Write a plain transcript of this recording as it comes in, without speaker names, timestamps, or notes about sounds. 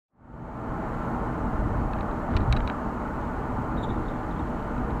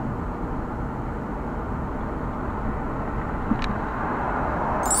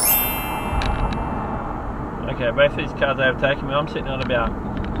Okay, both these cars are overtaking me. I'm sitting on about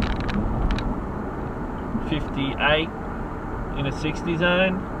 58 in a 60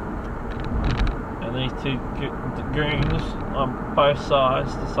 zone. And these two goons on both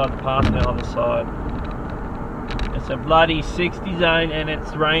sides decide to pass me on the other side. It's a bloody 60 zone and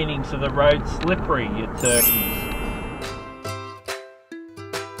it's raining, so the road's slippery, you turkeys.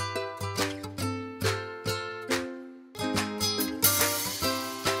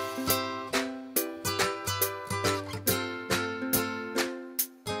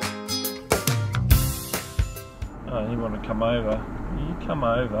 Oh, you want to come over? You come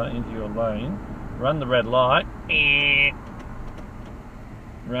over into your lane, run the red light,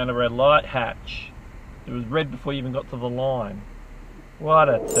 around the red light, hatch. It was red before you even got to the line. What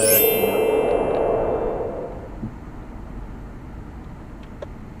a turkey.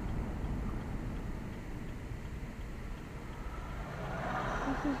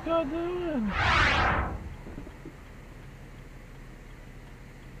 What's this guy doing?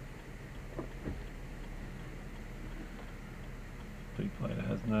 Plater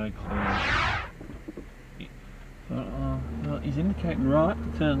has no clue. He's indicating right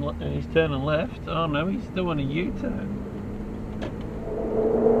to turn. He's turning left. Oh no, he's doing a U-turn.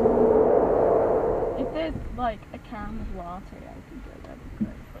 If there's like a can of latte, I could go. That'd be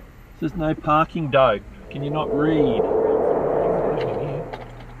great. There's no parking, dope. Can you not read?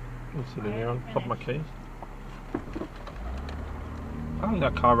 I'm sitting here on top of my keys. I think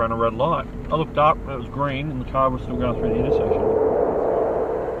that car ran a red light. I looked up, it was green, and the car was still going through the intersection.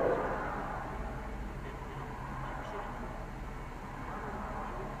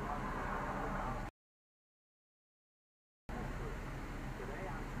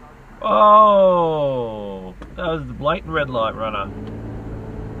 Oh, that was the blatant red light runner.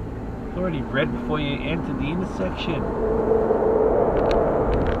 It's already red before you entered the intersection.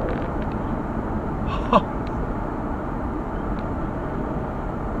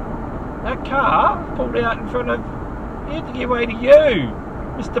 That car pulled out in front of... He had to give way to you.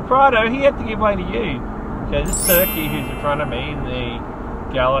 Mr. Prado, he had to give way to you. Okay, this turkey who's in front of me in the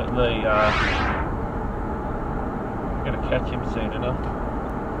gallop, I'm going to catch him soon enough.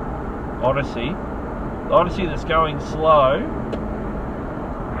 Odyssey. The Odyssey that's going slow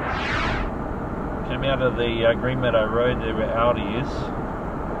came out of the Green Meadow Road there where Audi is.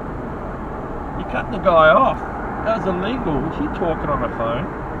 You're cutting the guy off. That was illegal. Was she talking on the phone? I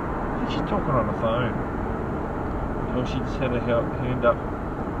think she's talking on the phone. Or she just had her hand up.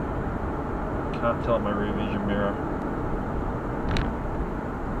 Can't tell my rear vision mirror.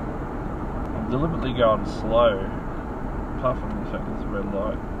 I'm deliberately going slow. Apart from the fact it's a red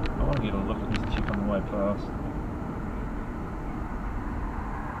light. I want to get a look at this chick on the way past.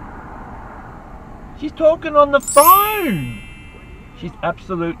 She's talking on the phone! She's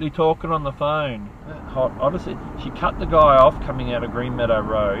absolutely talking on the phone. Hot Odyssey. She cut the guy off coming out of Green Meadow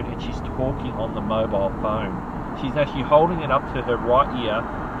Road and she's talking on the mobile phone. She's actually holding it up to her right ear,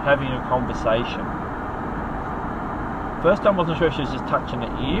 having a conversation. First time I wasn't sure if she was just touching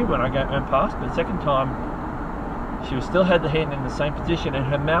her ear when I went past, but the second time she still had the hand in the same position and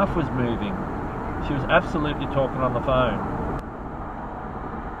her mouth was moving. She was absolutely talking on the phone.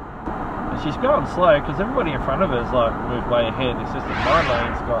 And she's going slow because everybody in front of her is like moved way ahead. It's just that my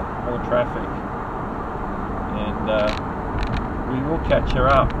lane's got more traffic. And we will catch her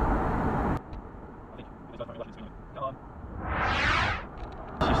up.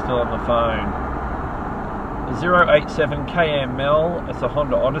 She's still on the phone. 087 KML, it's a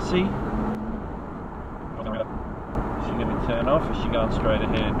Honda Odyssey. Is she going to turn off or is she going straight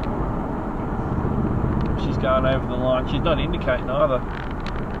ahead? She's going over the line. She's not indicating either.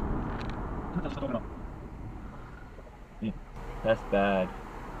 Yeah, that's bad.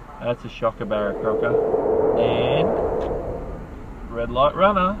 That's a shocker barrack rocker. And red light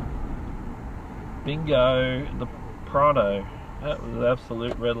runner. Bingo, the Prado. That was an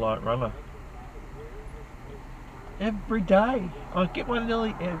absolute red light runner. Every day. I get one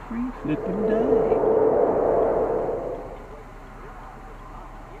nearly every flipping day.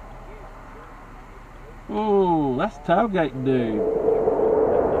 Ooh, that's tailgating, dude.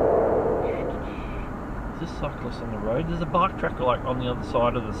 Is this cyclist on the road? There's a bike track like on the other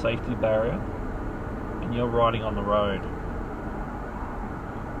side of the safety barrier, and you're riding on the road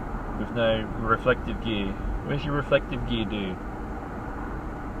with no reflective gear. Where's your reflective gear, dude?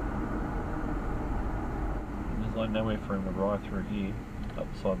 There's like nowhere for him to ride through here,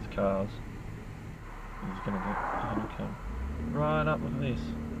 up beside the cars. He's gonna get come right up with this.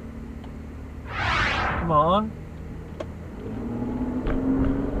 Come on.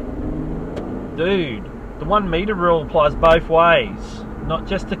 Dude, the 1 metre rule applies both ways. Not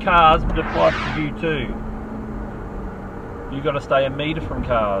just to cars, but it applies to you too. You got to stay a metre from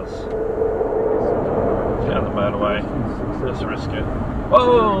cars. Down the motorway. Just risk it.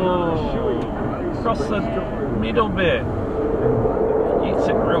 Whoa! Across the middle bit. You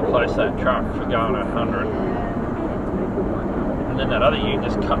sit real close to that truck for going at 100. And then that other ute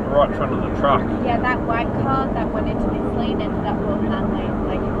just cut right in front of the truck. Yeah, that white car that went into this lane ended up on that lane.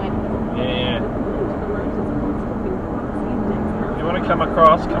 Like it went. Yeah. You want to come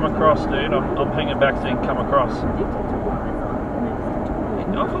across, dude. I'm hanging back so you can come across.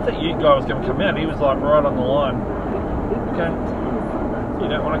 I thought that ute guy was going to come out. He was like right on the line. Okay. You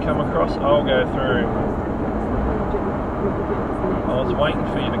don't want to come across? I'll go through. I was waiting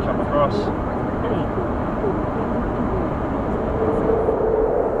for you to come across. Ooh.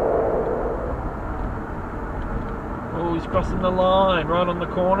 Oh, he's crossing the line right on the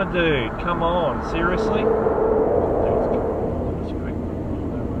corner, dude. Come on, seriously? That's quick.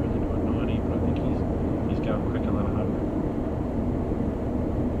 We're only doing 90, but I think he's going quicker than 100.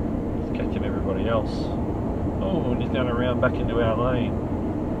 He's catching everybody else. Oh, and he's going around back into our lane.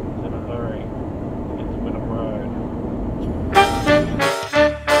 He's in a hurry. It's Wynnum Road.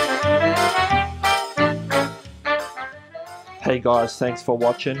 Hey guys, thanks for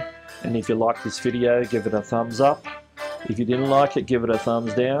watching. And if you liked this video, give it a thumbs up. If you didn't like it, give it a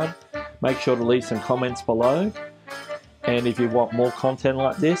thumbs down. Make sure to leave some comments below. And if you want more content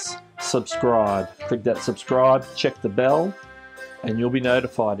like this, subscribe. Click that subscribe, check the bell, and you'll be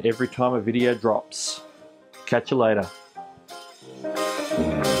notified every time a video drops. Catch you later.